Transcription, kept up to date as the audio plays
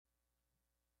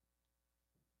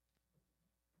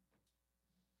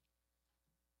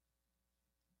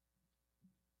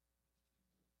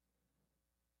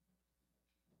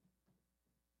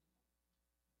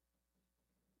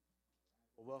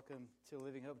welcome to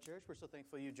Living Hope Church. We're so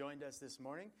thankful you joined us this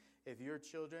morning. If your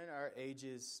children are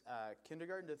ages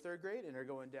kindergarten to third grade and are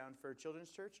going down for children's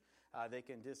church, they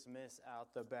can dismiss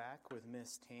out the back with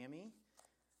Miss Tammy.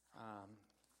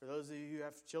 For those of you who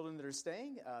have children that are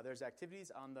staying, there's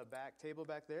activities on the back table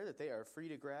back there that they are free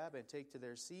to grab and take to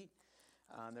their seat.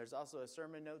 There's also a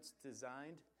sermon notes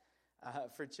designed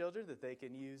for children that they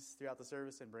can use throughout the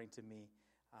service and bring to me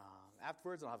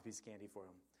afterwards. I'll have a piece of candy for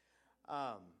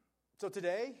them. So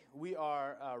today we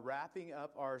are wrapping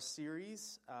up our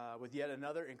series with yet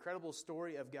another incredible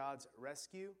story of God's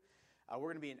rescue. We're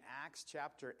going to be in Acts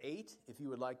chapter 8, if you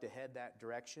would like to head that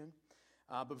direction.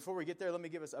 But before we get there, let me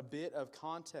give us a bit of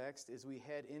context as we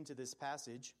head into this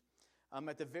passage.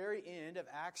 At the very end of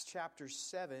Acts chapter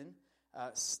 7,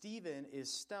 Stephen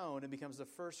is stoned and becomes the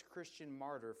first Christian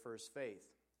martyr for his faith.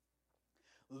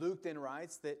 Luke then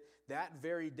writes that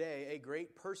very day, a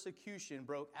great persecution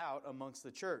broke out amongst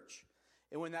the church.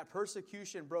 And when that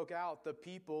persecution broke out,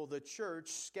 the church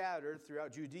scattered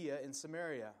throughout Judea and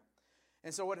Samaria.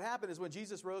 And so what happened is when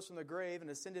Jesus rose from the grave and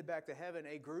ascended back to heaven,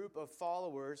 a group of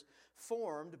followers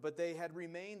formed, but they had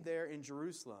remained there in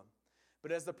Jerusalem.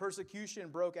 But as the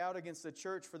persecution broke out against the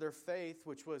church for their faith,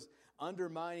 which was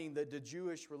undermining the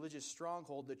Jewish religious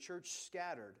stronghold, the church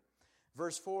scattered.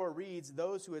 Verse 4 reads,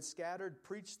 "Those who had scattered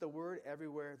preached the word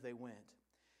everywhere they went."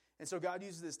 And so God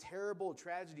uses this terrible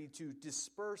tragedy to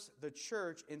disperse the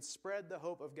church and spread the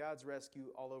hope of God's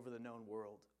rescue all over the known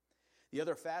world. The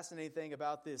other fascinating thing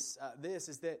about this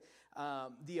is that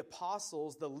the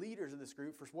apostles, the leaders of this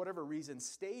group, for whatever reason,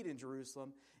 stayed in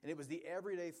Jerusalem, and it was the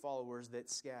everyday followers that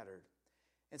scattered.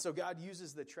 And so God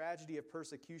uses the tragedy of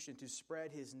persecution to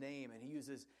spread His name, and He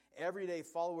uses everyday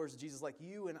followers of Jesus like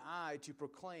you and I to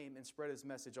proclaim and spread His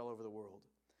message all over the world.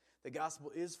 The gospel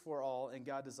is for all, and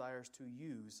God desires to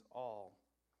use all.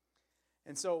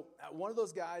 And so one of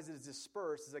those guys that is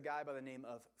dispersed is a guy by the name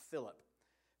of Philip.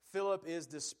 Philip is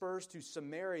dispersed to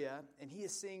Samaria, and he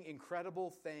is seeing incredible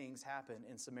things happen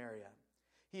in Samaria.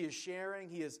 He is sharing,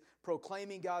 he is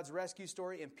proclaiming God's rescue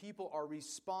story, and people are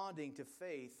responding to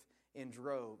faith in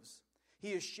droves.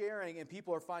 He is sharing, and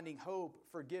people are finding hope,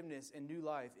 forgiveness, and new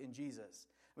life in Jesus.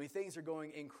 I mean, things are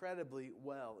going incredibly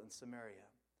well in Samaria.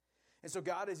 And so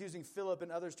God is using Philip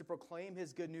and others to proclaim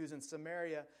His good news in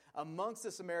Samaria amongst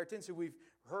the Samaritans, who we've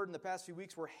heard in the past few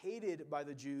weeks were hated by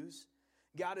the Jews.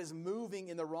 God is moving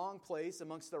in the wrong place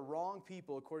amongst the wrong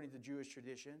people according to Jewish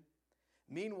tradition.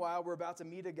 Meanwhile, we're about to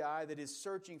meet a guy that is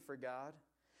searching for God,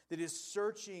 that is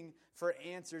searching for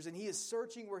answers, and he is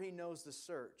searching where he knows to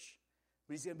search.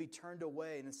 But he's going to be turned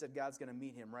away, and instead God's going to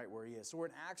meet him right where he is. So we're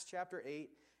in Acts chapter 8,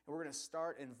 and we're going to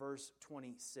start in verse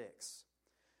 26.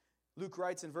 Luke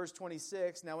writes in verse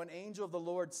 26, "Now an angel of the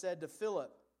Lord said to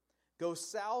Philip, 'Go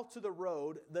south to the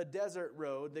road, the desert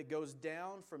road that goes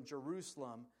down from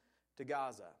Jerusalem to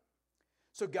Gaza.'"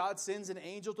 So God sends an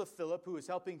angel to Philip, who is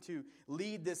helping to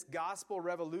lead this gospel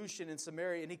revolution in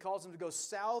Samaria, and he calls him to go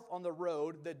south on the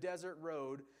road, the desert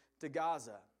road, to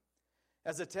Gaza.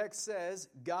 As the text says,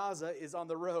 Gaza is on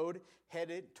the road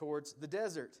headed towards the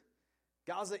desert.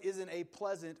 Gaza isn't a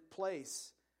pleasant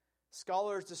place.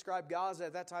 Scholars describe Gaza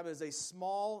at that time as a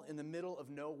small, in the middle of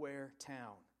nowhere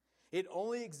town. It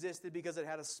only existed because it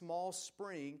had a small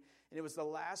spring, and it was the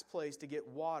last place to get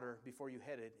water before you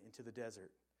headed into the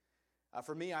desert.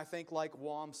 For me, I think like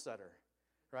Wamsutter,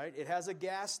 right? It has a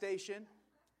gas station.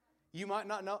 You might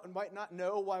not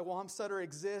know why Wamsutter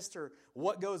exists or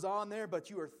what goes on there, but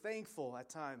you are thankful at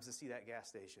times to see that gas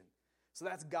station. So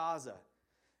that's Gaza.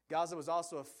 Gaza was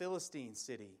also a Philistine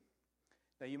city.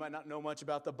 Now, you might not know much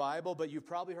about the Bible, but you've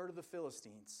probably heard of the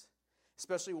Philistines,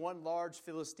 especially one large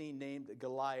Philistine named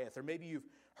Goliath. Or maybe you've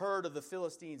heard of the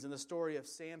Philistines in the story of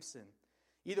Samson.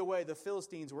 Either way, the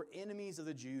Philistines were enemies of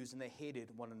the Jews, and they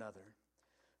hated one another.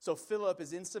 So Philip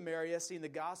is in Samaria, seeing the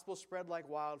gospel spread like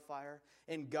wildfire,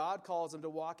 and God calls him to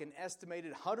walk an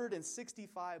estimated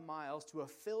 165 miles to a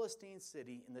Philistine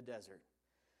city in the desert.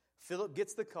 Philip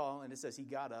gets the call, and it says he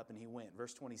got up and he went.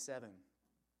 Verse 27.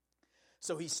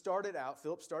 So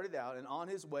Philip started out, and on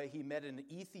his way he met an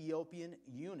Ethiopian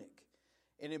eunuch,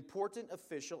 an important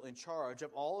official in charge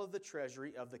of all of the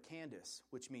treasury of the Candace,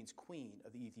 which means queen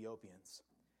of the Ethiopians.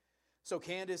 So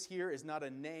Candace here is not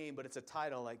a name, but it's a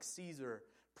title like Caesar,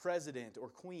 president, or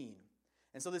queen.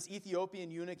 And so this Ethiopian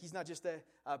eunuch, he's not just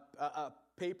a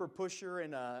paper pusher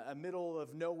in a middle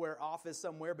of nowhere office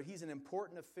somewhere, but he's an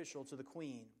important official to the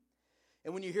queen.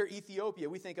 And when you hear Ethiopia,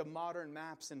 we think of modern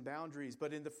maps and boundaries.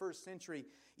 But in the first century,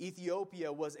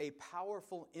 Ethiopia was a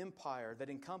powerful empire that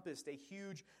encompassed a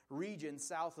huge region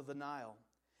south of the Nile.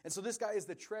 And so this guy is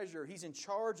the treasurer. He's in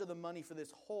charge of the money for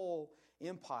this whole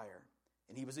empire.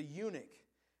 And he was a eunuch,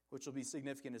 which will be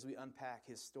significant as we unpack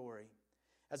his story.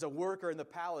 As a worker in the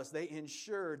palace, they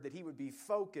ensured that he would be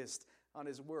focused on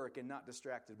his work and not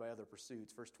distracted by other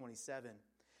pursuits. Verse 27,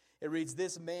 it reads,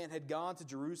 "This man had gone to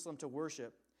Jerusalem to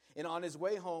worship, and on his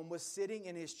way home was sitting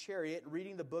in his chariot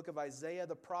reading the book of Isaiah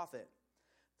the prophet.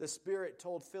 The Spirit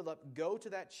told Philip, 'Go to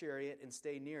that chariot and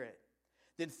stay near it.'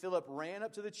 Then Philip ran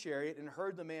up to the chariot and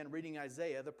heard the man reading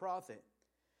Isaiah the prophet.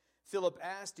 Philip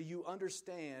asked, 'Do you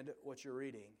understand what you're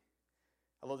reading?'"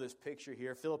 I love this picture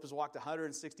here. Philip has walked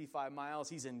 165 miles.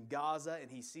 He's in Gaza,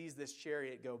 and he sees this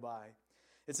chariot go by.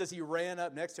 It says he ran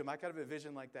up next to him. I kind of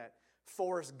envision like that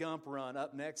Forrest Gump run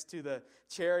up next to the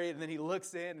chariot, and then he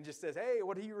looks in and just says, "Hey,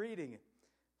 what are you reading?"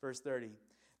 Verse 30.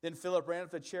 Then Philip ran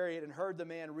up to the chariot and heard the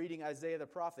man reading Isaiah the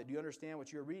prophet. "Do you understand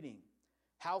what you're reading?"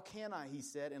 "How can I," he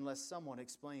said, "unless someone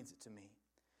explains it to me?"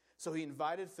 So he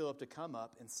invited Philip to come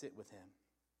up and sit with him.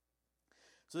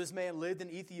 So this man lived in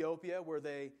Ethiopia, where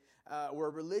they were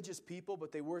a religious people,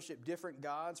 but they worshiped different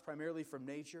gods, primarily from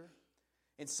nature.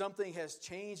 And something has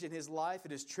changed in his life.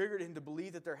 It has triggered him to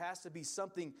believe that there has to be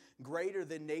something greater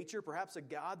than nature, perhaps a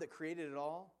God that created it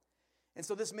all. And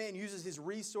so this man uses his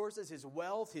resources, his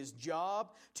wealth, his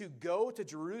job to go to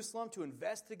Jerusalem to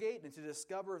investigate and to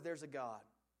discover if there's a God.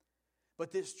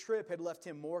 But this trip had left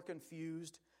him more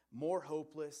confused, more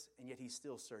hopeless, and yet he's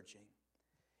still searching.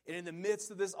 And in the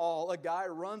midst of this all, a guy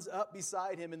runs up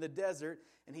beside him in the desert,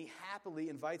 and he happily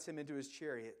invites him into his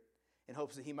chariot in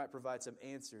hopes that he might provide some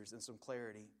answers and some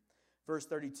clarity. Verse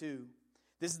 32,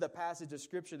 this is the passage of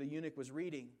Scripture the eunuch was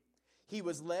reading. "He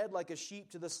was led like a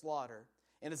sheep to the slaughter,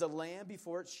 and as a lamb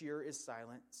before its shearer is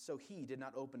silent, so he did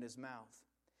not open his mouth.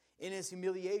 In his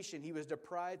humiliation he was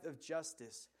deprived of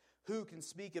justice. Who can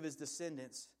speak of his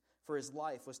descendants? For his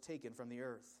life was taken from the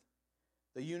earth."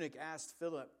 The eunuch asked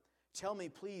Philip, "Tell me,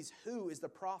 please, who is the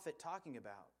prophet talking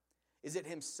about? Is it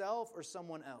himself or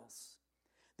someone else?"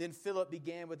 Then Philip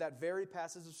began with that very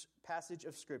passage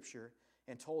of Scripture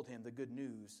and told him the good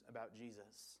news about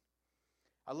Jesus.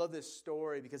 I love this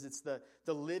story because it's the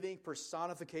living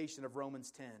personification of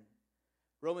Romans 10.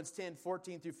 Romans 10,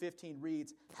 14 through 15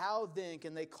 reads, "How then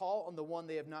can they call on the one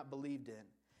they have not believed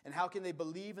in? And how can they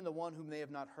believe in the one whom they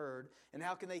have not heard? And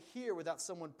how can they hear without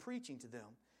someone preaching to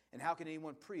them? And how can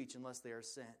anyone preach unless they are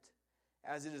sent?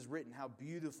 As it is written, how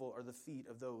beautiful are the feet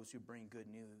of those who bring good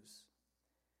news."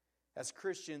 As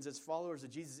Christians, as followers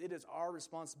of Jesus, it is our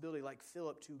responsibility, like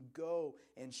Philip, to go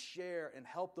and share and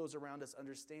help those around us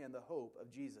understand the hope of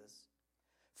Jesus.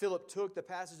 Philip took the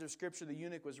passage of Scripture the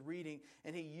eunuch was reading,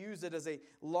 and he used it as a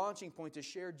launching point to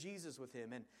share Jesus with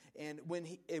him. And when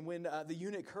the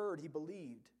eunuch heard, he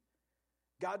believed.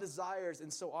 God desires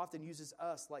and so often uses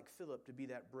us, like Philip, to be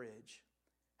that bridge,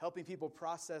 helping people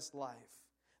process life,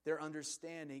 their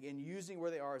understanding, and using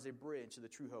where they are as a bridge to the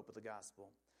true hope of the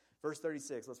gospel. Verse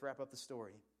 36, let's wrap up the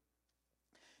story.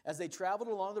 "As they traveled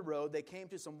along the road, they came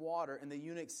to some water, and the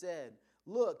eunuch said,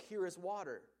 'Look, here is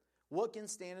water. What can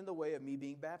stand in the way of me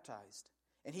being baptized?'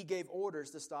 And he gave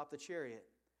orders to stop the chariot.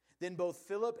 Then both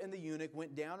Philip and the eunuch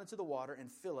went down into the water,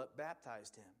 and Philip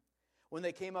baptized him. When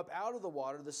they came up out of the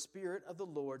water, the Spirit of the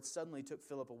Lord suddenly took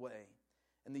Philip away,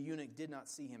 and the eunuch did not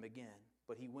see him again,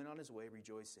 but he went on his way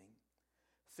rejoicing.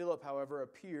 Philip, however,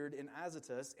 appeared in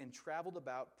Azotus and traveled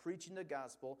about preaching the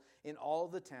gospel in all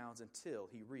of the towns until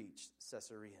he reached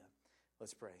Caesarea."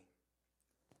 Let's pray.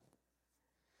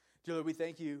 Dear Lord, we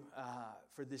thank you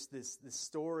for this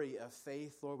story of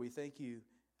faith. Lord, we thank you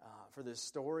for this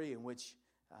story in which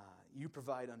you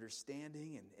provide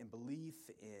understanding and belief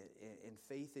and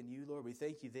faith in you, Lord. We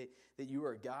thank you that you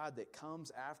are a God that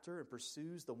comes after and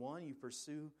pursues the one. You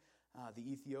pursue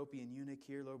the Ethiopian eunuch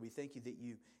here, Lord. We thank you that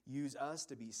you use us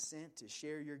to be sent to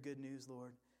share your good news,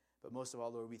 Lord. But most of all,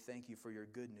 Lord, we thank you for your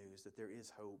good news, that there is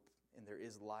hope and there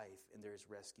is life and there is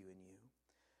rescue in you.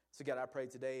 So God, I pray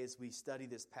today as we study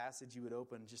this passage, you would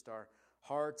open just our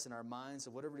hearts and our minds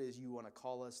to whatever it is you want to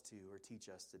call us to or teach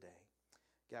us today.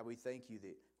 God, we thank you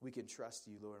that we can trust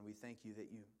you, Lord, and we thank you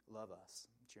that you love us.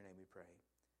 In your name we pray.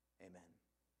 Amen.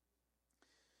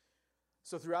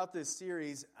 So throughout this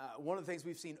series, one of the things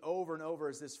we've seen over and over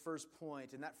is this first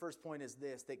point, and that first point is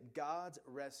this, that God's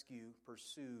rescue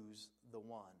pursues the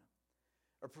one.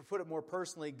 Or to put it more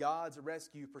personally, God's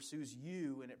rescue pursues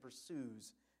you and it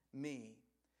pursues me.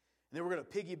 And then we're going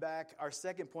to piggyback our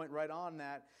second point right on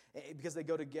that because they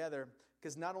go together.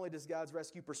 Because not only does God's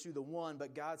rescue pursue the one,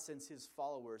 but God sends his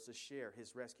followers to share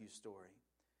his rescue story.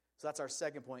 So that's our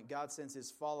second point. God sends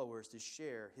his followers to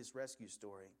share his rescue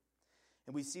story.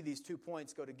 And we see these 2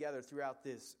 points go together throughout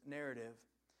this narrative.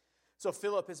 So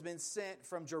Philip has been sent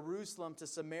from Jerusalem to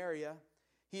Samaria.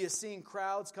 He is seeing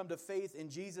crowds come to faith in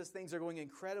Jesus. Things are going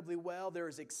incredibly well. There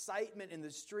is excitement in the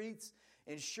streets.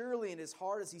 And surely in his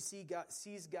heart as he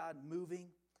sees God moving,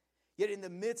 yet in the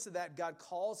midst of that, God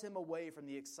calls him away from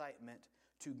the excitement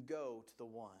to go to the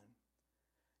one.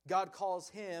 God calls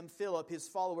him, Philip, his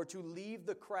follower, to leave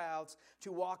the crowds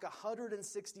to walk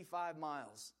 165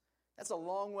 miles. That's a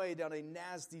long way down a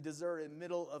nasty deserted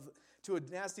middle of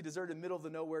the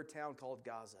nowhere town called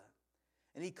Gaza.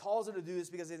 And he calls him to do this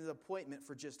because it is an appointment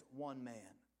for just one man.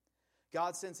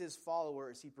 God sends his follower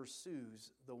as he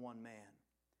pursues the one man.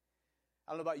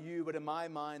 I don't know about you, but in my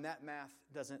mind, that math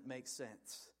doesn't make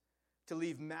sense. To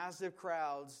leave massive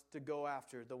crowds to go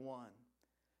after the one.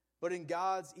 But in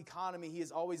God's economy, he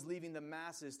is always leaving the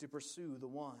masses to pursue the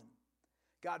one.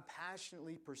 God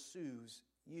passionately pursues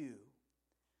you.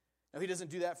 Now, he doesn't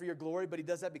do that for your glory, but he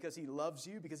does that because he loves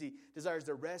you, because he desires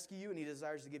to rescue you, and he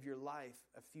desires to give your life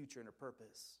a future and a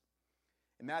purpose.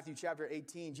 In Matthew chapter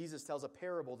 18, Jesus tells a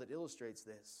parable that illustrates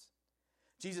this.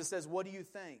 Jesus says, "What do you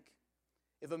think?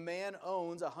 If a man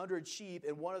owns 100 sheep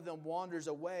and one of them wanders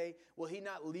away, will he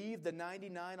not leave the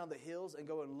 99 on the hills and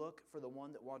go and look for the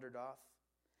one that wandered off?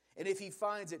 And if he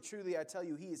finds it, truly I tell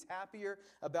you, he is happier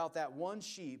about that one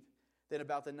sheep than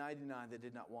about the 99 that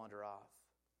did not wander off.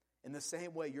 In the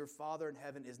same way, your Father in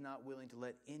heaven is not willing to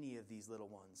let any of these little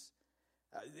ones,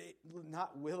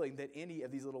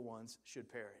 should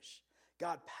perish."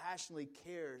 God passionately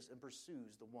cares and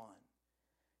pursues the one.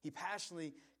 He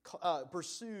passionately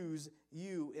pursues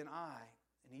you and I,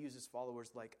 and he uses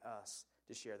followers like us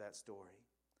to share that story.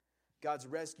 God's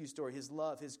rescue story, his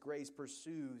love, his grace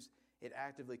pursues, it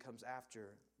actively comes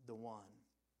after the one.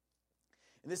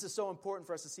 And this is so important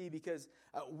for us to see because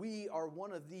we are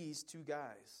one of these two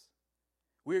guys.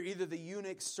 We're either the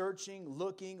eunuch searching,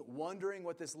 looking, wondering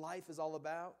what this life is all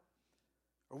about,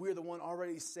 or we're the one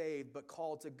already saved but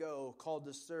called to go, called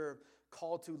to serve,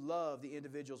 called to love the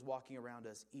individuals walking around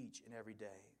us each and every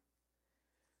day.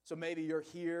 So maybe you're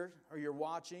here or you're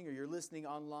watching or you're listening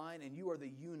online and you are the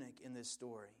eunuch in this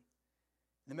story.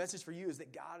 The message for you is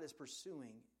that God is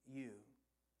pursuing you.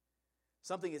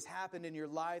 Something has happened in your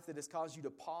life that has caused you to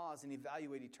pause and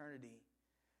evaluate eternity,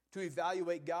 to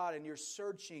evaluate God, and you're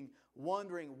searching,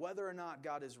 wondering whether or not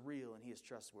God is real and he is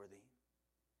trustworthy.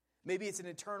 Maybe it's an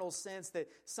internal sense that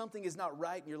something is not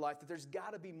right in your life, that there's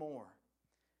got to be more.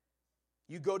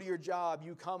 You go to your job,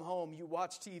 you come home, you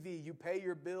watch TV, you pay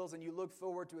your bills, and you look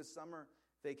forward to a summer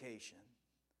vacation.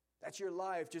 That's your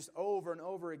life just over and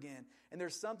over again. And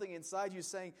there's something inside you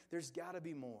saying, there's got to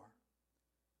be more.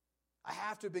 I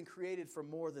have to have been created for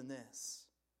more than this.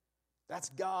 That's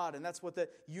God, and that's what the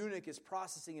eunuch is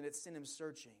processing, and it's sent him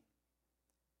searching.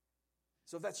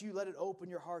 So if that's you, let it open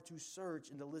your heart to search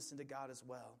and to listen to God as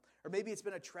well. Or maybe it's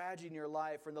been a tragedy in your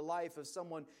life or in the life of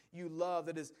someone you love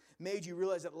that has made you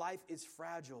realize that life is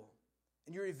fragile.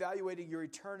 And you're evaluating your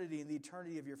eternity and the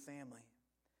eternity of your family.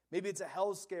 Maybe it's a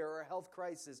health scare or a health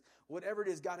crisis. Whatever it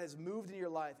is, God has moved in your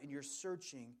life and you're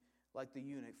searching like the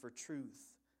eunuch for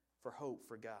truth, for hope,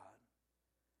 for God.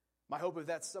 My hope is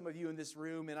that's some of you in this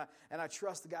room, and I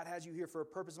trust that God has you here for a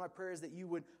purpose. My prayer is that you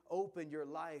would open your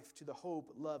life to the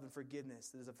hope, love, and forgiveness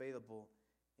that is available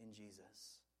in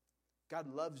Jesus.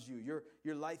 God loves you.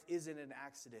 Your life isn't an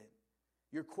accident.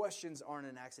 Your questions aren't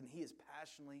an accident. He is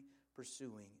passionately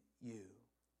pursuing you.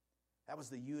 That was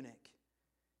the eunuch.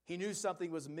 He knew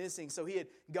something was missing, so he had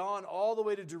gone all the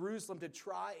way to Jerusalem to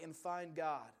try and find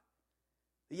God.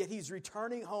 Yet he's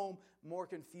returning home more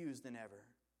confused than ever.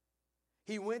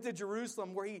 He went to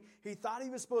Jerusalem where he thought he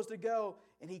was supposed to go,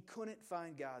 and he couldn't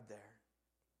find God there.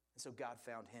 And so God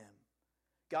found him.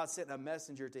 God sent a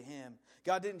messenger to him.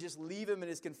 God didn't just leave him in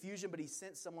his confusion, but he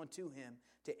sent someone to him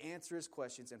to answer his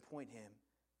questions and point him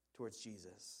towards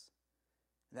Jesus.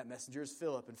 And that messenger is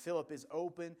Philip, and Philip is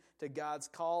open to God's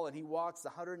call, and he walks the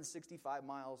 165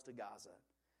 miles to Gaza.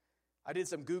 I did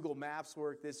some Google Maps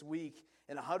work this week,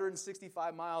 and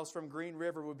 165 miles from Green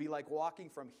River would be like walking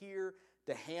from here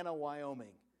to Hannah,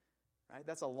 Wyoming. Right?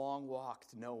 That's a long walk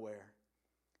to nowhere.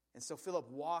 And so Philip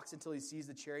walks until he sees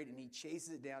the chariot, and he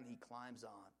chases it down, and he climbs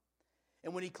on.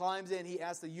 And when he climbs in, he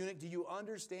asks the eunuch, "Do you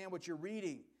understand what you're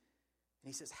reading?" And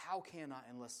he says, "How can I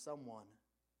unless someone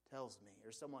tells me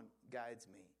or someone guides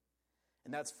me?"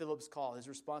 And that's Philip's call, his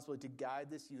responsibility to guide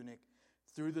this eunuch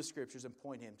through the scriptures and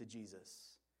point him to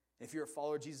Jesus. And if you're a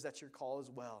follower of Jesus, that's your call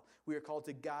as well. We are called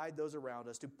to guide those around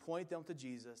us, to point them to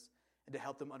Jesus, and to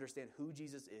help them understand who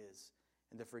Jesus is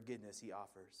and the forgiveness he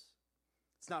offers.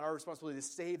 It's not our responsibility to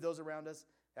save those around us.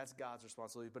 That's God's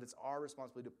responsibility. But it's our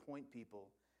responsibility to point people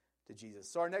to Jesus.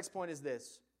 So our next point is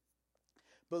this.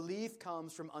 Belief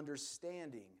comes from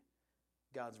understanding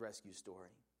God's rescue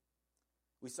story.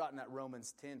 We saw it in that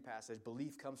Romans 10 passage.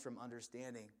 Belief comes from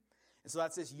understanding. And so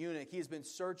that's this eunuch. He has been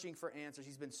searching for answers.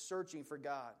 He's been searching for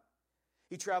God.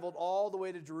 He traveled all the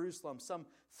way to Jerusalem, some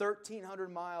 1,300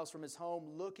 miles from his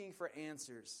home, looking for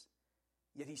answers.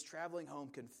 Yet he's traveling home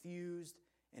confused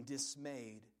and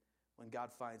dismayed when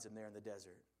God finds him there in the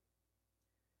desert.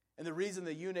 And the reason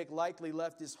the eunuch likely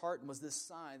left disheartened was this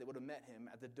sign that would have met him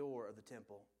at the door of the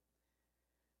temple.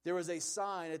 There was a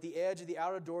sign at the edge of the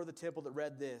outer door of the temple that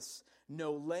read this: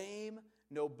 "No lame,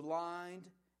 no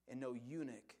blind, and no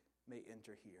eunuch may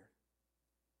enter here."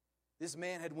 This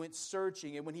man had went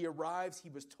searching, and when he arrives,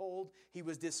 he was told he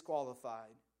was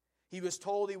disqualified. He was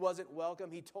told he wasn't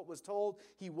welcome. He was told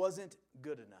he wasn't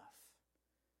good enough.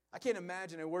 I can't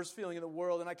imagine a worse feeling in the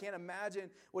world, and I can't imagine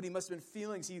what he must have been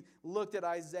feeling as he looked at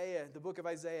Isaiah, the book of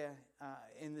Isaiah,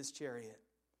 in this chariot.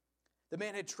 The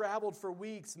man had traveled for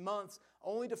weeks, months,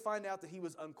 only to find out that he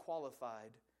was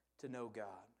unqualified to know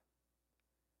God.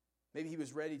 Maybe he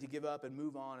was ready to give up and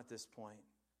move on at this point.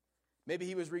 Maybe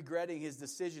he was regretting his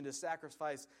decision to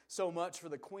sacrifice so much for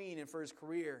the queen and for his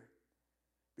career,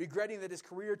 regretting that his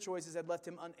career choices had left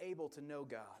him unable to know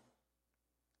God.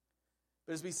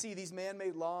 But as we see, these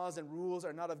man-made laws and rules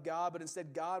are not of God, but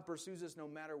instead God pursues us no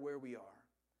matter where we are.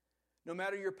 No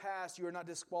matter your past, you are not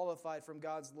disqualified from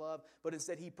God's love, but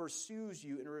instead He pursues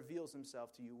you and reveals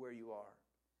Himself to you where you are.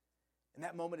 And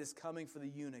that moment is coming for the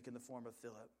eunuch in the form of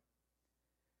Philip.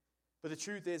 But the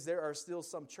truth is, there are still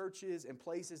some churches and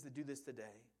places that do this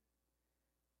today.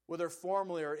 Whether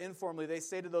formally or informally, they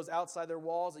say to those outside their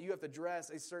walls that you have to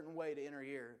dress a certain way to enter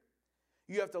here.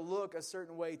 You have to look a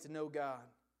certain way to know God.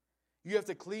 You have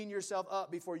to clean yourself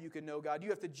up before you can know God. You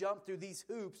have to jump through these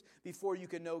hoops before you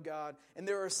can know God. And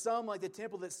there are some, like the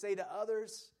temple, that say to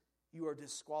others, you are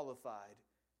disqualified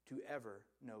to ever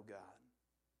know God.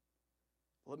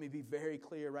 Let me be very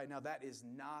clear right now. That is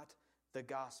not the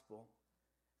gospel.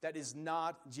 That is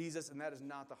not Jesus, and that is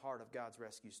not the heart of God's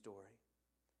rescue story.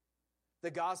 The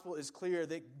gospel is clear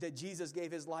that Jesus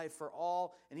gave His life for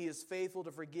all, and He is faithful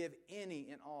to forgive any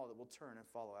and all that will turn and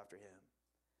follow after Him.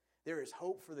 There is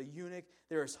hope for the eunuch.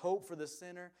 There is hope for the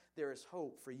sinner. There is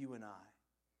hope for you and I.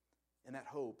 And that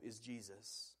hope is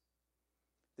Jesus.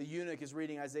 The eunuch is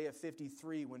reading Isaiah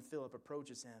 53 when Philip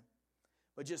approaches him.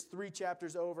 But just 3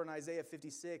 chapters over in Isaiah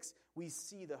 56, we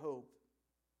see the hope.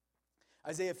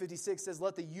 Isaiah 56 says,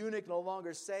 "Let the eunuch no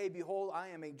longer say, 'Behold, I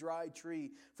am a dry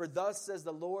tree.' For thus says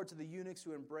the Lord to the eunuchs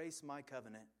who embrace my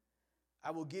covenant. I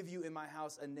will give you in my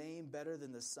house a name better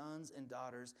than the sons and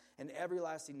daughters, an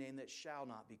everlasting name that shall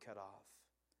not be cut off."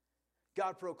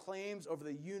 God proclaims over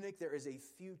the eunuch there is a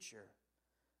future,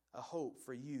 a hope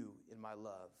for you in my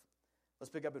love.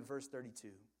 Let's pick up in verse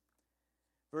 32.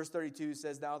 Verse 32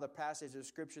 says, "Now the passage of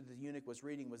Scripture that the eunuch was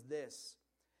reading was this: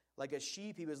 Like a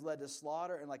sheep he was led to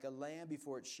slaughter, and like a lamb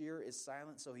before its shearer is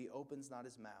silent, so he opens not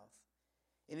his mouth.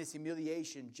 In his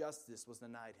humiliation, justice was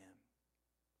denied him."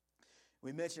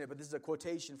 We mentioned it, but this is a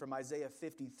quotation from Isaiah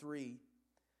 53.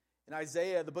 And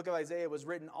Isaiah, the book of Isaiah, was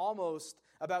written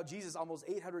about Jesus almost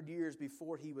 800 years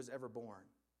before he was ever born.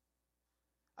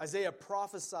 Isaiah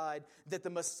prophesied that the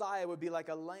Messiah would be like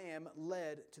a lamb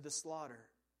led to the slaughter.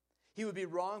 He would be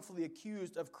wrongfully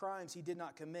accused of crimes he did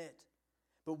not commit,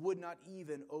 but would not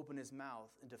even open his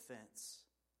mouth in defense.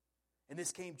 And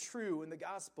this came true in the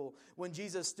gospel. When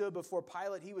Jesus stood before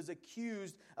Pilate, he was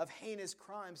accused of heinous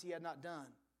crimes he had not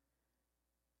done.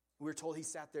 We're told he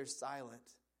sat there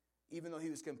silent, even though he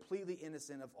was completely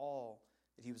innocent of all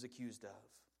that he was accused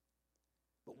of.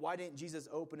 But why didn't Jesus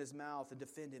open his mouth and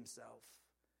defend himself?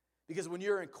 Because when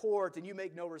you're in court and you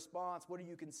make no response, what are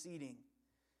you conceding?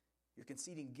 You're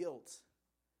conceding guilt.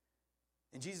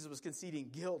 And Jesus was conceding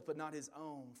guilt, but not his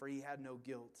own, for he had no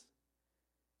guilt.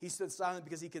 He stood silent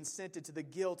because he consented to the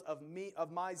guilt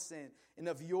of my sin, and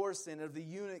of your sin, and of the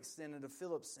eunuch's sin, and of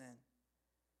Philip's sin.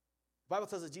 The Bible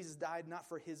tells us Jesus died not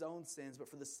for his own sins, but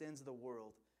for the sins of the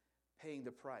world, paying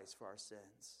the price for our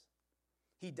sins.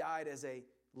 He died as a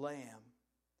lamb.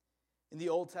 In the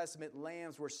Old Testament,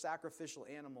 lambs were sacrificial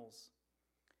animals.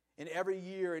 And every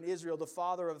year in Israel, the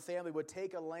father of a family would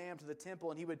take a lamb to the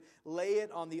temple and he would lay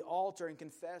it on the altar and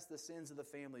confess the sins of the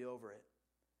family over it.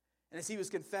 And as he was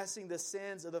confessing the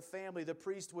sins of the family, the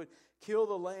priest would kill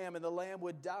the lamb and the lamb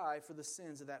would die for the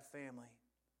sins of that family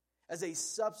as a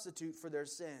substitute for their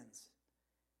sins.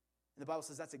 And the Bible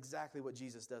says that's exactly what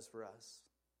Jesus does for us.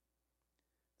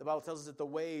 The Bible tells us that the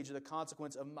wage or the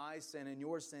consequence of my sin and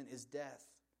your sin is death.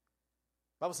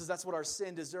 The Bible says that's what our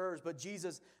sin deserves, but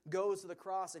Jesus goes to the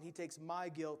cross and he takes my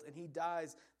guilt and he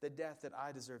dies the death that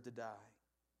I deserve to die.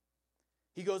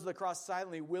 He goes to the cross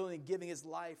silently, willingly giving his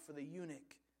life for the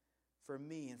eunuch, for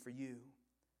me and for you.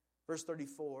 Verse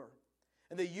 34,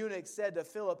 "And the eunuch said to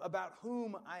Philip, 'About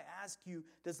whom, I ask you,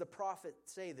 does the prophet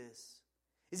say this?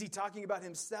 Is he talking about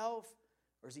himself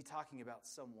or is he talking about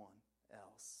someone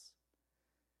else.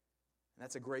 And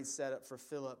that's a great setup for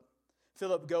Philip.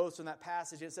 Philip goes from that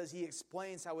passage. It says he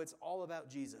explains how it's all about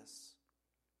Jesus.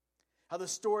 How the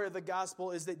story of the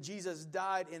gospel is that Jesus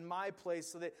died in my place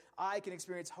so that I can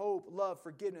experience hope, love,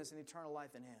 forgiveness, and eternal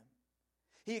life in him.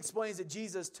 He explains that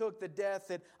Jesus took the death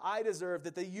that I deserve,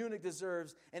 that the eunuch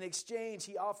deserves. In exchange,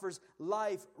 he offers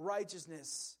life,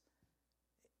 righteousness,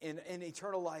 and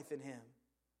eternal life in him.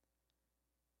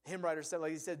 Hymn writer said,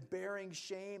 like he said, bearing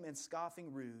shame and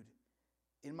scoffing rude,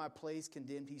 in my place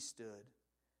condemned he stood,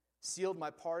 sealed my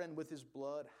pardon with his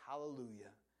blood.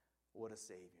 Hallelujah, what a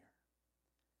Savior.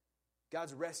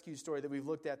 God's rescue story that we've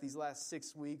looked at these last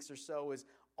 6 weeks or so is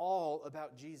all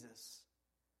about Jesus.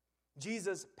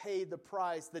 Jesus paid the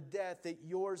price, the death that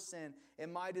your sin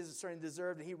and my sin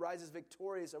deserved, and he rises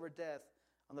victorious over death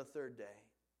on the third day.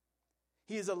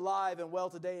 He is alive and well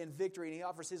today in victory, and he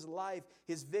offers his life,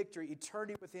 his victory,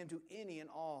 eternity with him to any and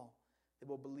all that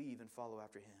will believe and follow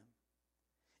after him.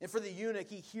 And for the eunuch,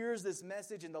 he hears this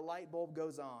message and the light bulb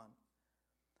goes on.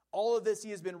 All of this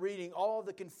he has been reading, all of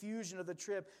the confusion of the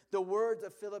trip, the words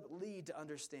of Philip lead to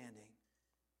understanding.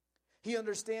 He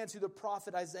understands who the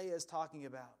prophet Isaiah is talking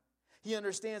about. He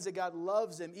understands that God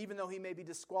loves him even though he may be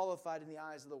disqualified in the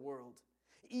eyes of the world,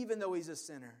 even though he's a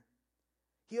sinner.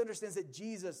 He understands that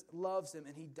Jesus loves him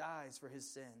and he dies for his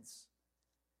sins.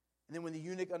 And then when the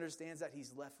eunuch understands that,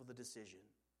 he's left with a decision: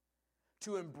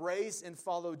 to embrace and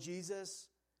follow Jesus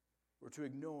or to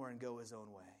ignore and go his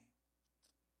own way.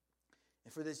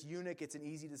 And for this eunuch, it's an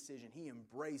easy decision. He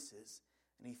embraces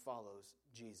and he follows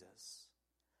Jesus.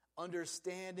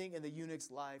 Understanding in the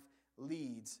eunuch's life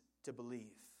leads to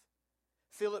belief.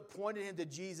 Philip pointed him to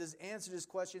Jesus, answered his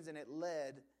questions, and it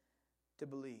led to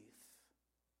belief.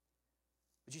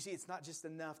 But you see, it's not just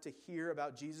enough to hear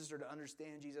about Jesus or to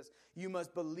understand Jesus. You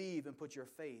must believe and put your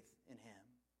faith in him.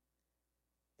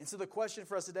 And so the question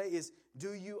for us today is,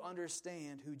 do you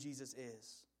understand who Jesus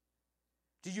is?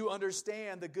 Do you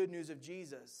understand the good news of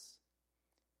Jesus?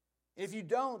 If you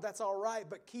don't, that's all right,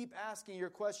 but keep asking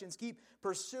your questions. Keep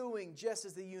pursuing just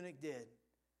as the eunuch did.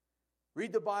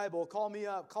 Read the Bible, call me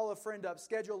up, call a friend up,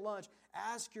 schedule lunch.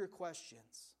 Ask your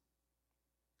questions.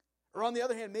 Or on the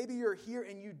other hand, maybe you're here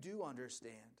and you do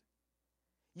understand.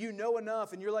 You know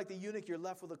enough and you're like the eunuch, you're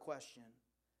left with a question.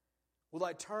 Will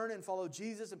I turn and follow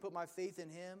Jesus and put my faith in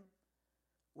him?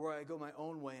 Or will I go my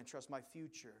own way and trust my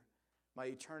future, my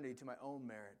eternity to my own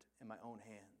merit and my own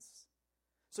hands?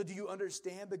 So do you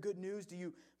understand the good news? Do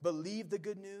you believe the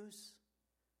good news?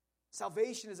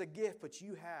 Salvation is a gift, but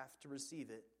you have to receive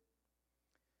it.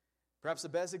 Perhaps the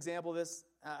best example of this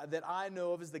that I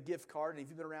know of is the gift card. And if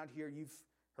you've been around here, you've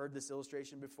heard this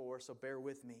illustration before, so bear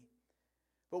with me.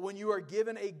 But when you are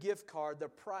given a gift card, the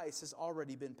price has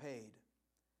already been paid.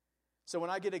 So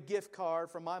when I get a gift card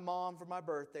from my mom for my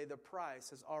birthday, the price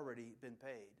has already been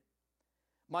paid.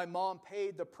 My mom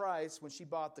paid the price when she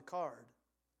bought the card.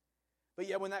 But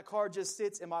yet when that card just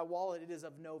sits in my wallet, it is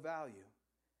of no value.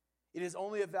 It is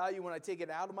only of value when I take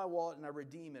it out of my wallet and I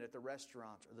redeem it at the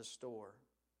restaurant or the store.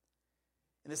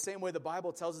 In the same way, the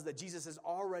Bible tells us that Jesus has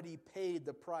already paid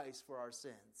the price for our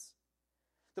sins.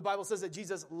 The Bible says that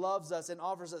Jesus loves us and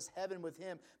offers us heaven with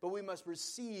him, but we must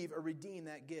receive or redeem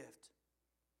that gift.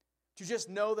 To just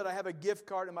know that I have a gift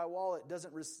card in my wallet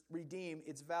doesn't redeem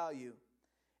its value.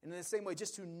 And in the same way,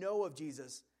 just to know of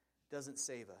Jesus doesn't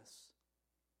save us.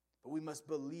 But we must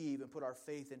believe and put our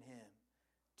faith in him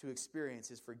to experience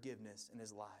his forgiveness in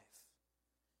his life.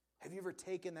 Have you ever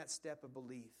taken that step of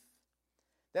belief?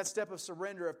 That step of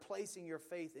surrender, of placing your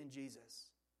faith in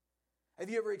Jesus? Have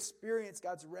you ever experienced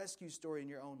God's rescue story in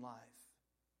your own life?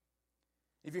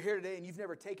 If you're here today and you've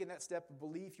never taken that step of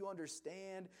belief, you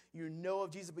understand, you know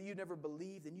of Jesus, but you've never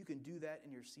believed, then you can do that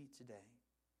in your seat today.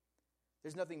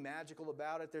 There's nothing magical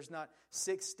about it. There's not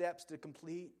 6 steps to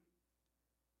complete.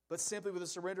 But simply with a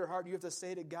surrendered heart, you have to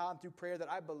say to God through prayer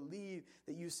that I believe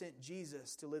that you sent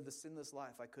Jesus to live the sinless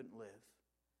life I couldn't live.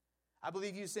 I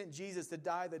believe you sent Jesus to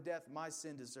die the death my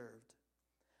sin deserved.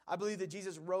 I believe that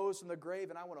Jesus rose from the grave,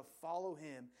 and I want to follow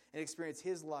him and experience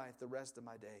his life the rest of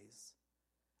my days.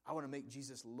 I want to make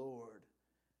Jesus Lord,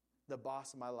 the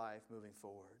boss of my life moving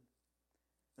forward.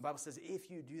 The Bible says if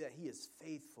you do that, he is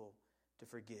faithful to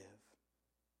forgive.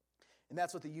 And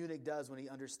that's what the eunuch does when he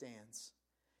understands.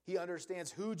 He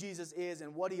understands who Jesus is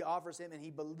and what he offers him, and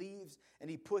he believes and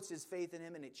he puts his faith in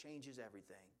him, and it changes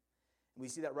everything. And we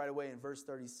see that right away in verse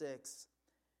 36.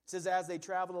 It says, as they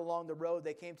traveled along the road,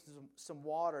 they came to some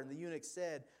water, and the eunuch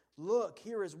said, look,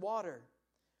 here is water.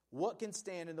 What can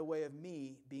stand in the way of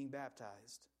me being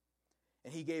baptized?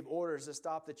 And he gave orders to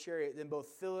stop the chariot. Then both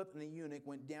Philip and the eunuch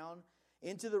went down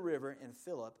into the river, and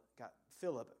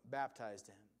Philip baptized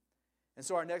him. And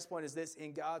so our next point is this: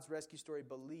 in God's rescue story,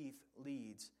 belief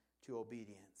leads to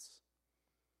obedience.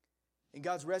 In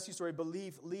God's rescue story,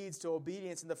 belief leads to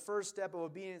obedience. And the first step of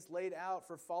obedience laid out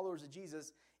for followers of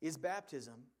Jesus is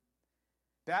baptism.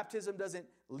 Baptism doesn't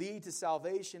lead to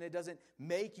salvation. It doesn't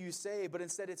make you saved, but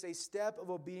instead it's a step of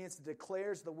obedience that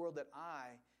declares to the world that I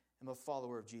am a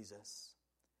follower of Jesus.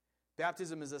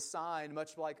 Baptism is a sign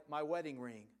much like my wedding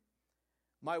ring.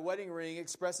 My wedding ring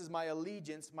expresses my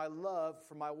allegiance, my love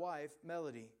for my wife,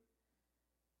 Melody.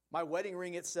 My wedding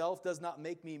ring itself does not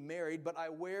make me married, but I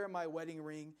wear my wedding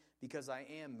ring because I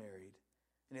am married,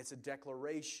 and it's a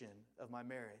declaration of my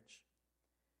marriage.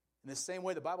 In the same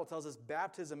way, the Bible tells us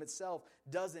baptism itself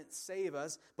doesn't save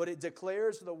us, but it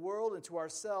declares to the world and to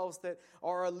ourselves that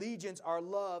our allegiance, our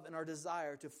love, and our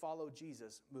desire to follow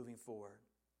Jesus moving forward.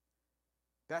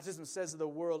 Baptism says to the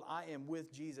world, I am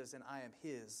with Jesus and I am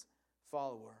His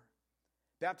follower.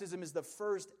 Baptism is the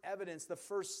first evidence, the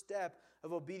first step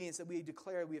of obedience that we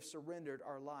declare we have surrendered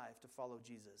our life to follow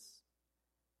Jesus.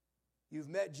 You've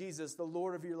met Jesus, the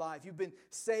Lord of your life. You've been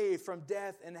saved from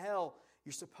death and hell.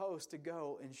 You're supposed to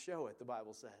go and show it, the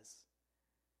Bible says.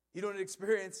 You don't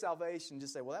experience salvation,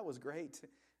 just say, well, that was great.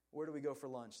 Where do we go for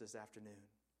lunch this afternoon?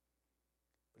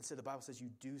 But instead, the Bible says you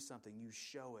do something, you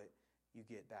show it, you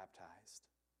get baptized.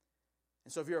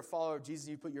 And so if you're a follower of Jesus,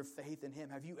 you put your faith in Him.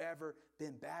 Have you ever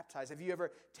been baptized? Have you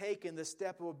ever taken the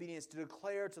step of obedience to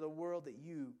declare to the world that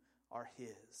you are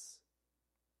His?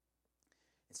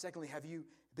 And secondly, have you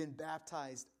been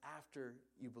baptized after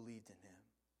you believed in Him?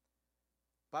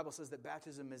 The Bible says that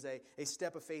baptism is a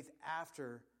step of faith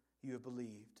after you have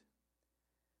believed.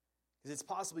 Because it's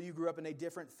possible you grew up in a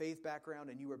different faith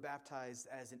background and you were baptized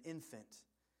as an infant.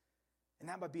 And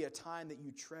that might be a time that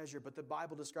you treasure, but the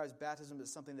Bible describes baptism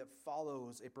as something that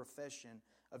follows a profession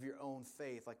of your own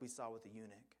faith, like we saw with the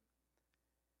eunuch.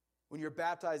 When you're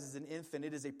baptized as an infant,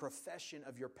 it is a profession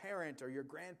of your parent or your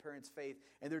grandparent's faith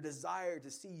and their desire to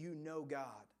see you know God.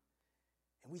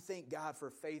 And we thank God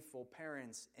for faithful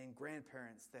parents and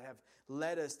grandparents that have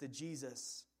led us to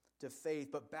Jesus, to faith.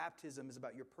 But baptism is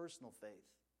about your personal faith.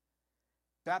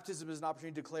 Baptism is an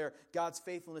opportunity to declare God's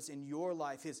faithfulness in your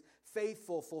life, His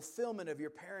faithful fulfillment of your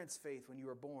parents' faith when you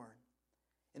were born,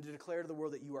 and to declare to the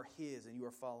world that you are His and you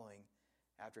are following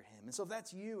after Him. And so if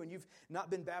that's you and you've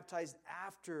not been baptized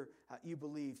after you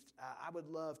believed, I would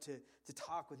love to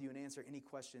talk with you and answer any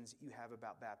questions you have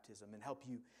about baptism and help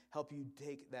you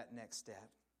take that next step.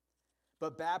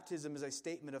 But baptism is a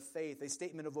statement of faith, a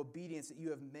statement of obedience that you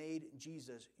have made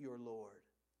Jesus your Lord.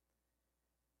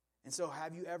 And so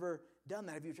have you ever done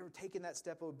that? Have you ever taken that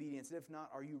step of obedience? And if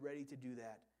not, are you ready to do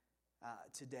that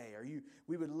today?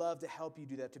 We would love to help you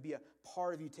do that, to be a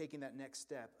part of you taking that next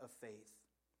step of faith.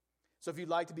 So if you'd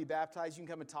like to be baptized, you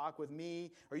can come and talk with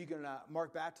me, or you can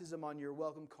mark baptism on your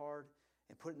welcome card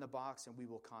and put it in the box, and we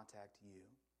will contact you.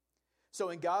 So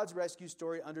in God's rescue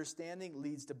story, understanding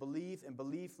leads to belief, and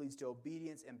belief leads to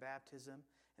obedience and baptism,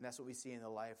 and that's what we see in the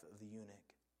life of the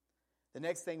eunuch. The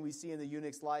next thing we see in the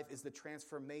eunuch's life is the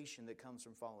transformation that comes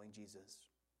from following Jesus.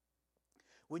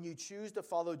 When you choose to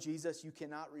follow Jesus, you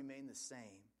cannot remain the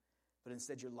same, but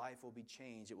instead your life will be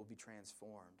changed. It will be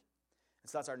transformed. And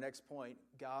so that's our next point.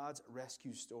 God's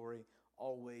rescue story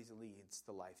always leads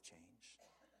to life change.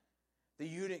 The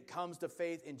eunuch comes to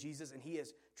faith in Jesus and he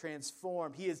is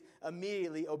transformed. He is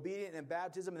immediately obedient in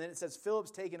baptism. And then it says Philip's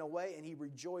taken away and he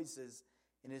rejoices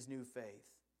in his new faith.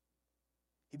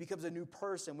 He becomes a new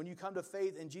person. When you come to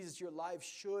faith in Jesus, your life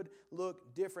should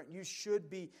look different. You should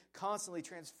be constantly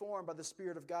transformed by the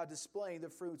Spirit of God, displaying the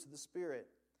fruits of the Spirit.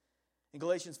 In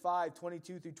Galatians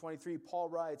 5:22-23, Paul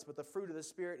writes, "But the fruit of the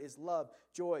Spirit is love,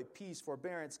 joy, peace,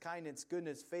 forbearance, kindness,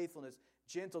 goodness, faithfulness,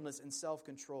 gentleness, and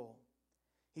self-control."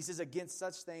 He says, "Against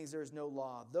such things there is no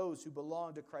law. Those who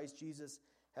belong to Christ Jesus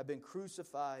have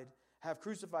crucified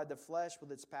the flesh with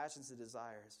its passions and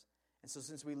desires. And so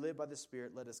since we live by the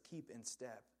Spirit, let us keep in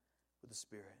step with the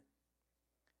Spirit."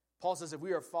 Paul says if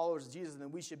we are followers of Jesus,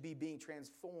 then we should be being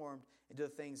transformed into the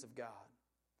things of God.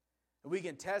 And we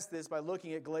can test this by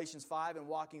looking at Galatians 5 and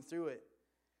walking through it.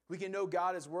 We can know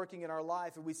God is working in our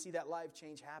life and we see that life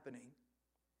change happening.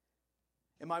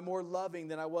 Am I more loving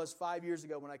than I was 5 years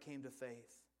ago when I came to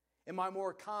faith? Am I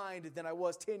more kind than I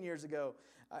was 10 years ago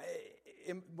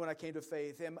when I came to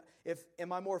faith?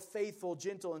 Am I more faithful,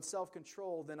 gentle, and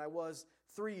self-controlled than I was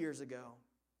 3 years ago?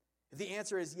 If the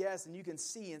answer is yes, then you can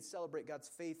see and celebrate God's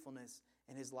faithfulness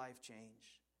and His life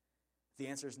change. If the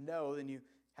answer is no, then you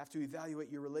have to evaluate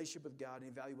your relationship with God and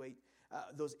evaluate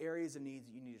those areas of need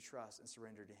that you need to trust and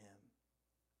surrender to Him.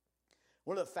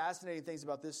 One of the fascinating things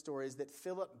about this story is that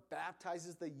Philip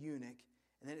baptizes the eunuch,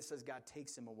 and then it says God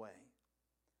takes him away.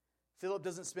 Philip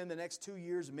doesn't spend the next 2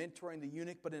 years mentoring the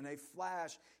eunuch, but in a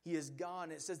flash, he is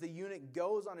gone. It says the eunuch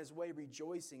goes on his way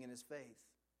rejoicing in his faith.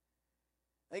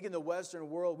 I think in the Western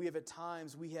world, we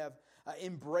have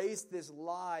embraced this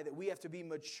lie that we have to be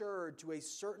matured to a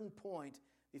certain point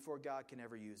before God can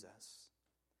ever use us.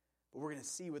 But we're going to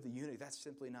see with the eunuch, that's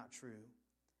simply not true.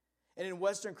 And in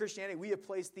Western Christianity, we have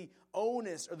placed the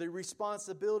onus or the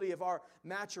responsibility of our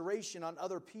maturation on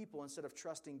other people instead of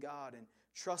trusting God and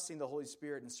trusting the Holy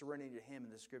Spirit and surrendering to Him in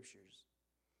the Scriptures.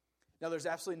 Now, there's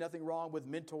absolutely nothing wrong with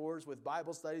mentors, with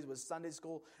Bible studies, with Sunday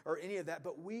school, or any of that,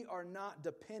 but we are not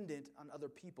dependent on other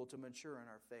people to mature in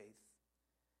our faith.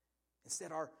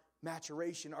 Instead, our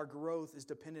maturation, our growth is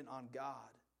dependent on God.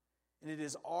 And it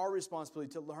is our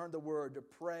responsibility to learn the Word, to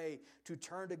pray, to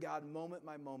turn to God moment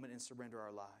by moment and surrender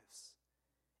our lives.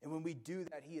 And when we do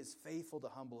that, He is faithful to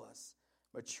humble us,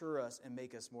 mature us, and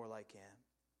make us more like Him.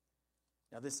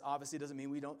 Now, this obviously doesn't mean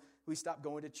we stop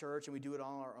going to church and we do it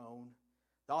on our own.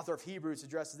 The author of Hebrews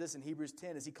addresses this in Hebrews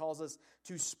 10 as he calls us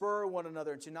to spur one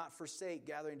another and to not forsake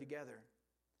gathering together.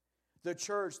 The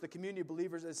church, the community of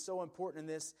believers, is so important in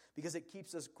this because it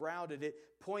keeps us grounded. It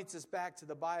points us back to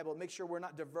the Bible. It makes sure we're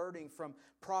not diverting from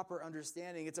proper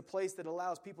understanding. It's a place that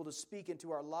allows people to speak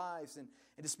into our lives and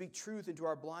to speak truth into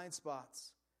our blind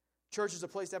spots. Church is a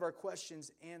place to have our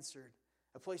questions answered,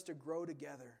 a place to grow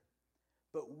together.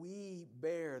 But we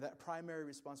bear that primary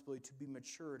responsibility to be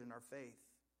matured in our faith.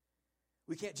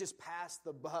 We can't just pass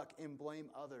the buck and blame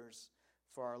others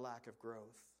for our lack of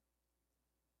growth.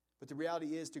 But the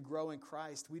reality is, to grow in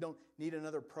Christ, we don't need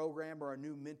another program or a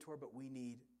new mentor, but we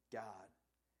need God.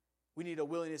 We need a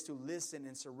willingness to listen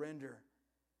and surrender,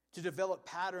 to develop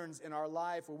patterns in our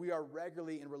life where we are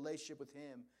regularly in relationship with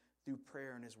Him through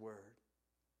prayer and His Word.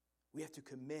 We have to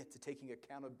commit to taking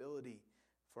accountability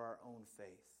for our own faith.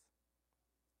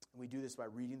 And we do this by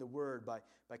reading the Word, by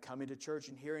coming to church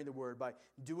and hearing the Word, by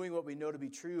doing what we know to be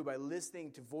true, by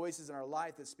listening to voices in our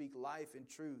life that speak life and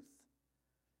truth.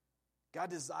 God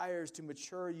desires to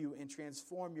mature you and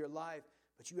transform your life,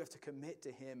 but you have to commit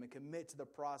to Him and commit to the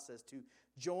process, to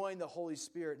join the Holy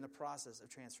Spirit in the process of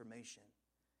transformation.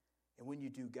 And when you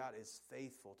do, God is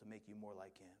faithful to make you more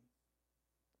like Him.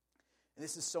 And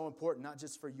this is so important, not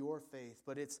just for your faith,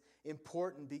 but it's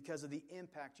important because of the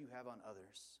impact you have on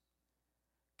others.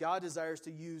 God desires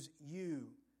to use you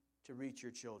to reach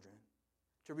your children,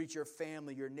 to reach your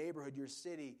family, your neighborhood, your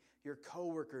city, your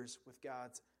coworkers with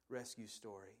God's rescue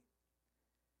story.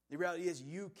 The reality is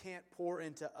you can't pour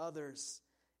into others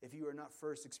if you are not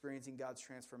first experiencing God's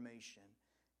transformation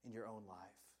in your own life.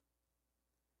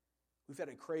 We've had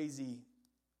a crazy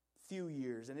few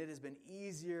years, and it has been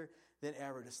easier than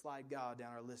ever to slide God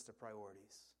down our list of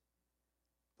priorities.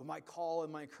 But my call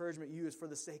and my encouragement to you is for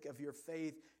the sake of your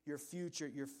faith, your future,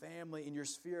 your family, and your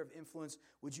sphere of influence,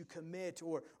 would you commit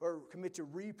or commit to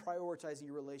reprioritizing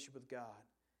your relationship with God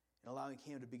and allowing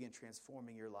Him to begin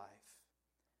transforming your life?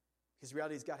 Because the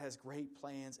reality is God has great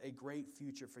plans, a great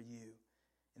future for you.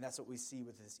 And that's what we see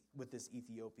with this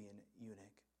Ethiopian eunuch.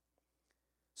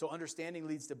 So understanding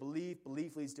leads to belief,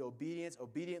 belief leads to obedience,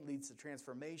 obedience leads to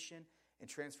transformation, and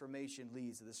transformation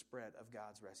leads to the spread of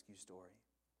God's rescue story.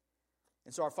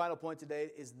 And so our final point today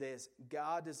is this: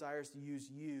 God desires to use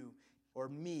you or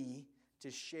me to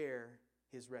share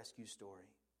His rescue story.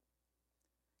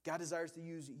 God desires to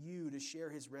use you to share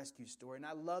His rescue story. And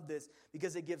I love this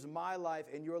because it gives my life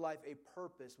and your life a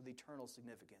purpose with eternal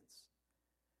significance.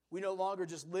 We no longer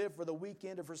just live for the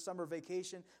weekend or for summer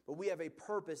vacation, but we have a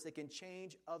purpose that can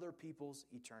change other people's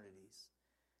eternities.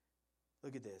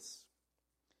 Look at this.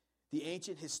 The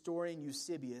ancient historian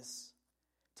Eusebius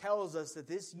tells us that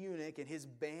this eunuch and his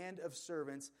band of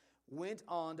servants went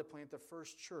on to plant the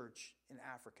first church in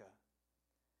Africa.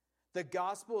 The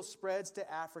gospel spreads to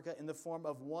Africa in the form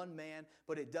of one man,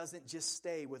 but it doesn't just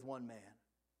stay with one man.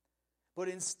 But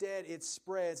instead, it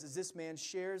spreads as this man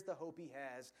shares the hope he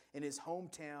has in his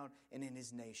hometown and in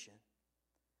his nation.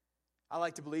 I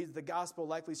like to believe that the gospel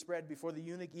likely spread before the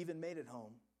eunuch even made it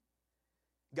home.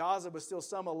 Gaza was still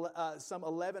some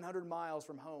 1,100 miles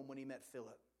from home when he met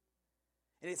Philip.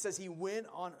 And it says he went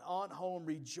on home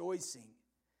rejoicing.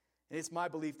 And it's my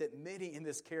belief that many in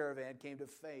this caravan came to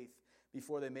faith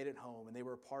before they made it home, and they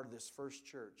were a part of this first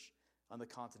church on the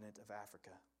continent of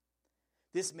Africa.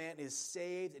 This man is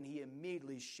saved, and he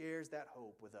immediately shares that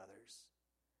hope with others.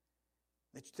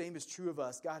 The same is true of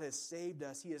us. God has saved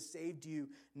us. He has saved you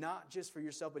not just for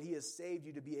yourself, but He has saved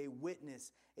you to be a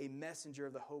witness, a messenger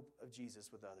of the hope of Jesus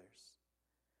with others.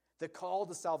 The call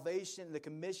to salvation and the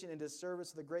commission into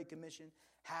service of the Great Commission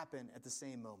happen at the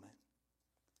same moment.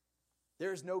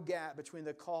 There is no gap between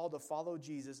the call to follow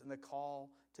Jesus and the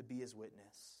call to be His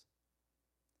witness.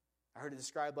 I heard it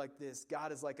described like this: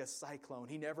 God is like a cyclone.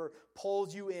 He never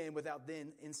pulls you in without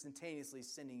then instantaneously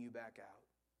sending you back out.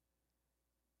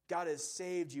 God has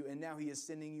saved you, and now He is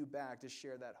sending you back to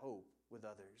share that hope with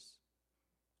others.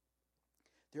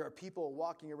 There are people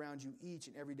walking around you each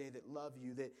and every day that love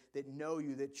you, that know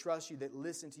you, that trust you, that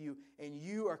listen to you, and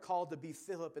you are called to be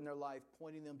Philip in their life,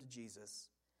 pointing them to Jesus,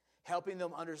 helping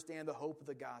them understand the hope of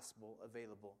the gospel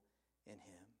available in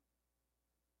Him.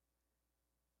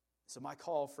 So my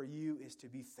call for you is to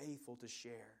be faithful to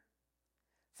share,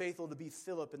 faithful to be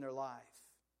Philip in their life.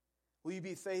 Will you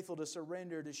be faithful to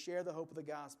surrender, to share the hope of the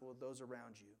gospel with those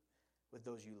around you, with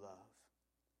those you love?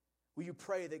 Will you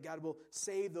pray that God will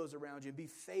save those around you and be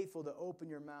faithful to open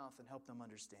your mouth and help them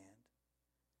understand?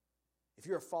 If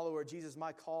you're a follower of Jesus,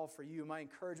 my call for you, my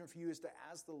encouragement for you is to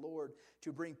ask the Lord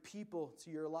to bring people to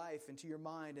your life and to your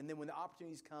mind, and then when the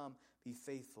opportunities come, be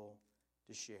faithful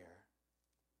to share.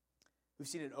 We've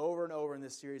seen it over and over in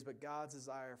this series, but God's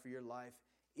desire for your life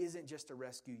isn't just to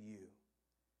rescue you,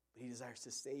 but He desires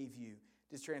to save you,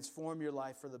 to transform your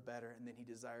life for the better, and then He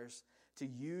desires to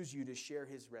use you to share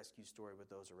His rescue story with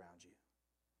those around you.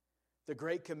 The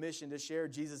Great Commission to share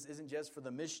Jesus isn't just for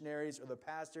the missionaries or the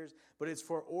pastors, but it's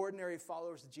for ordinary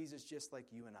followers of Jesus just like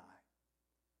you and I.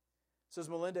 So as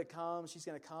Melinda comes, she's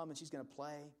going to come and she's going to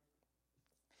play.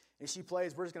 And as she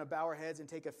plays, we're just going to bow our heads and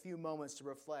take a few moments to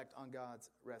reflect on God's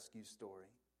rescue story,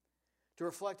 to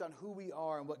reflect on who we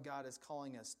are and what God is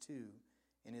calling us to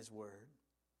in His Word.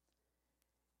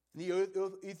 In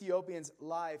the Ethiopian's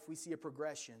life, we see a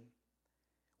progression.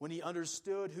 When he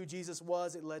understood who Jesus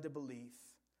was, it led to belief.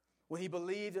 When he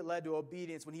believed, it led to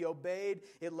obedience. When he obeyed,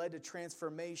 it led to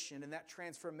transformation. And that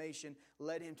transformation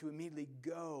led him to immediately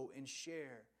go and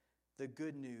share the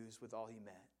good news with all he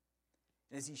met.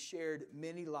 And as he shared,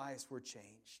 many lives were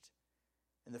changed.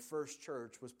 And the first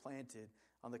church was planted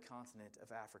on the continent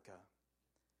of Africa.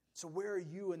 So where are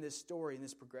you in this story, in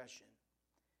this progression?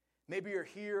 Maybe you're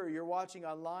here or you're watching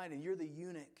online and you're the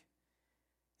eunuch.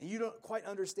 And you don't quite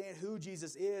understand who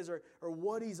Jesus is or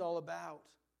what He's all about.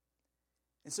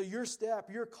 And so your step,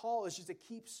 your call is just to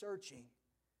keep searching.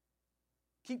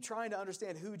 Keep trying to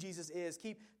understand who Jesus is.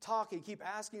 Keep talking, keep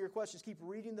asking your questions, keep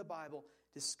reading the Bible,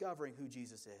 discovering who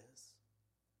Jesus is.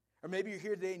 Or maybe you're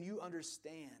here today and you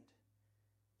understand.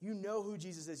 You know who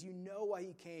Jesus is. You know why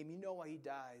He came. You know why He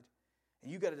died.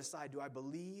 And you've got to decide, do I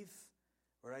believe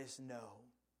or do I just know?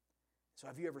 So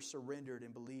have you ever surrendered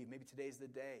and believed? Maybe today's the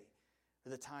day or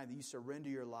the time that you surrender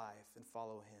your life and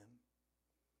follow Him.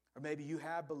 Or maybe you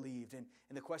have believed, and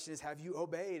the question is, have you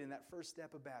obeyed in that first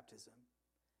step of baptism?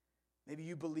 Maybe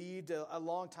you believed a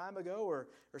long time ago or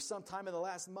sometime in the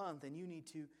last month, and you need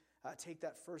to take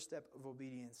that first step of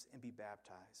obedience and be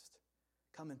baptized.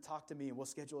 Come and talk to me, and we'll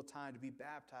schedule a time to be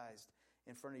baptized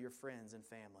in front of your friends and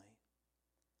family.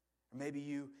 Or maybe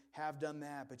you have done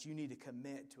that, but you need to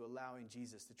commit to allowing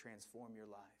Jesus to transform your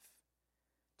life.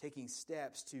 Taking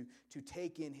steps to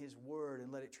take in His Word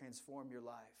and let it transform your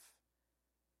life.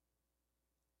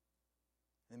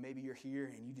 And maybe you're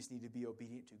here and you just need to be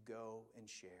obedient to go and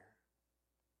share.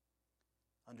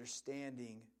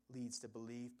 Understanding leads to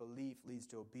belief. Belief leads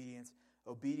to obedience.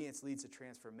 Obedience leads to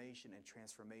transformation, and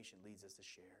transformation leads us to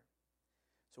share.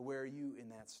 So where are you in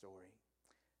that story?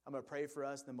 I'm going to pray for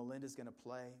us, then Melinda's going to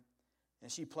play. And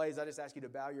as she plays, I just ask you to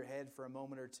bow your head for a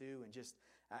moment or two and just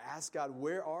ask God,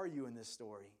 where are you in this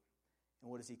story? And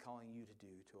what is He calling you to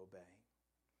do, to obey?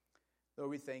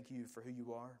 Lord, we thank You for who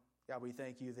You are. God, we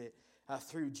thank You that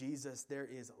through Jesus there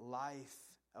is life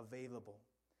available.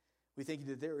 We thank You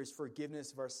that there is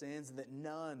forgiveness of our sins and that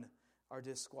none are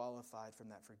disqualified from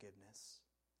that forgiveness.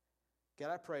 God,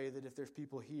 I pray that if there's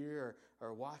people here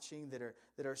or watching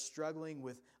that are struggling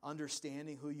with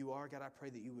understanding who You are, God, I pray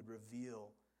that You would reveal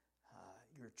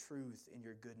Your truth and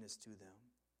Your goodness to them.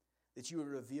 That You would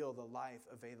reveal the life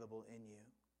available in You.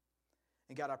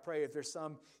 And God, I pray if there's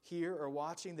some here or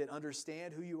watching that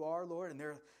understand who You are, Lord, and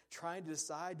they're trying to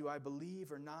decide, do I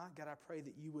believe or not? God, I pray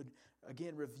that You would,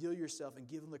 again, reveal Yourself and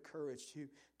give them the courage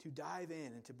to dive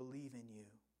in and to believe in You.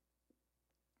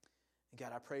 And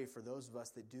God, I pray for those of us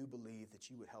that do believe that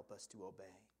You would help us to obey.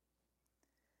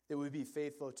 That we would be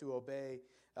faithful to obey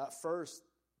first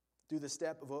through the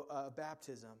step of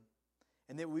baptism.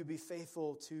 And that we'd be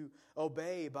faithful to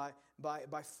obey by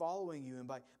following You and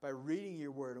by reading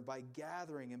Your Word and by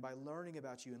gathering and by learning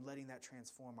about You and letting that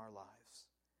transform our lives.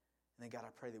 And then, God,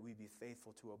 I pray that we'd be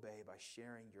faithful to obey by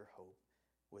sharing Your hope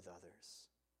with others.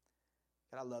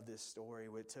 God, I love this story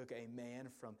where it took a man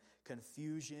from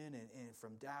confusion and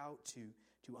from doubt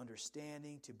to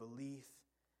understanding, to belief.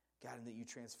 God, and that You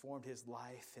transformed his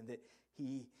life and that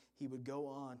he would go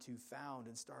on to found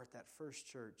and start that first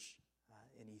church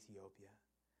in Ethiopia.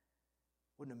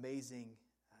 What an amazing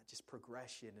just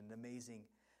progression, an amazing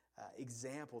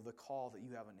example of the call that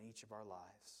you have on each of our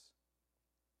lives.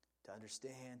 To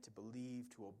understand, to believe,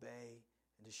 to obey,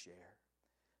 and to share.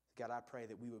 God, I pray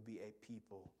that we would be a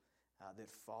people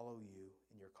that follow you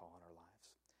in your call in our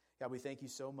lives. God, we thank you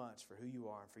so much for who you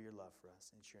are and for your love for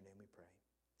us. In your name we pray.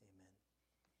 Amen.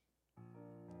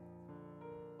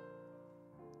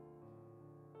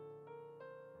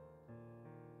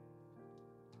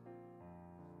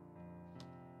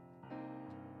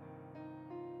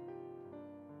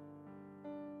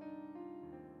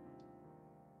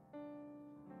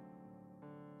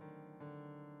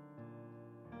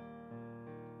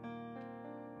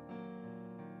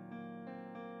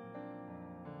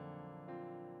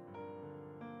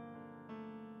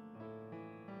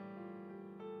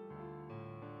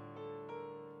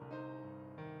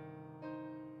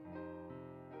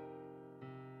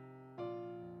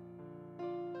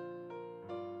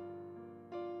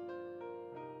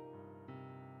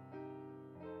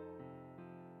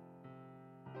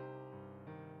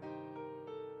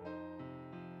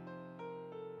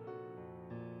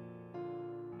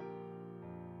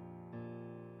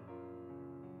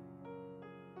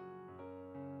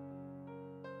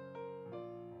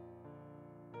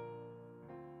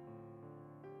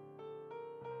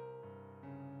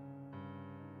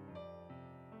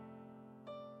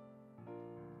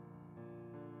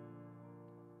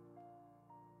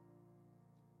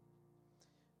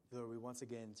 Lord, we once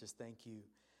again just thank you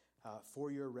for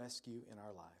your rescue in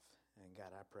our life. And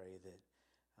God, I pray that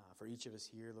for each of us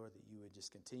here, Lord, that you would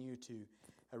just continue to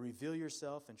reveal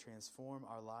yourself and transform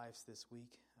our lives this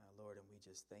week, Lord. And we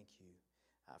just thank you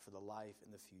for the life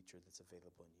and the future that's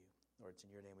available in you. Lord, it's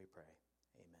in your name we pray.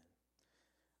 Amen.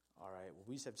 All right, well,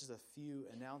 we just have a few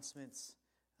announcements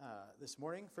this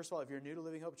morning. First of all, if you're new to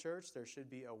Living Hope Church, there should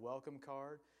be a welcome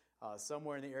card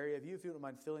somewhere in the area of you. If you don't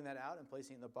mind filling that out and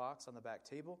placing it in the box on the back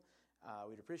table,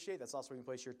 we'd appreciate it. That's also where you can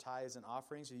place your tithes and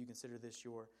offerings if you consider this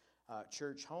your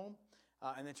church home.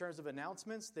 And in terms of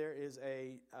announcements, there is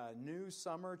a new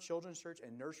summer children's church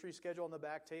and nursery schedule on the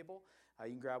back table.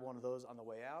 You can grab one of those on the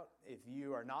way out. If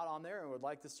you are not on there and would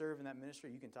like to serve in that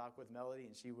ministry, you can talk with Melody,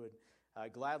 and she would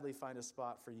gladly find a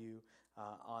spot for you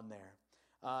on there.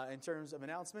 In terms of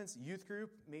announcements, youth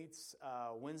group meets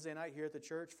Wednesday night here at the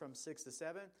church from 6 to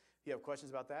 7. If you have questions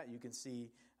about that, you can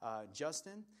see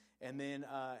Justin. And then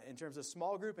in terms of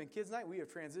small group and kids night, we have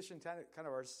transitioned kind of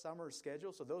our summer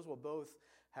schedule. So those will both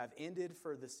have ended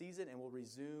for the season and will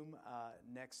resume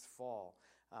next fall.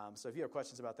 So if you have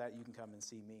questions about that, you can come and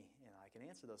see me, and I can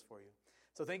answer those for you.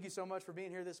 So thank you so much for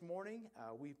being here this morning.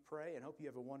 We pray and hope you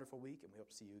have a wonderful week, and we hope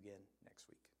to see you again next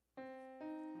week.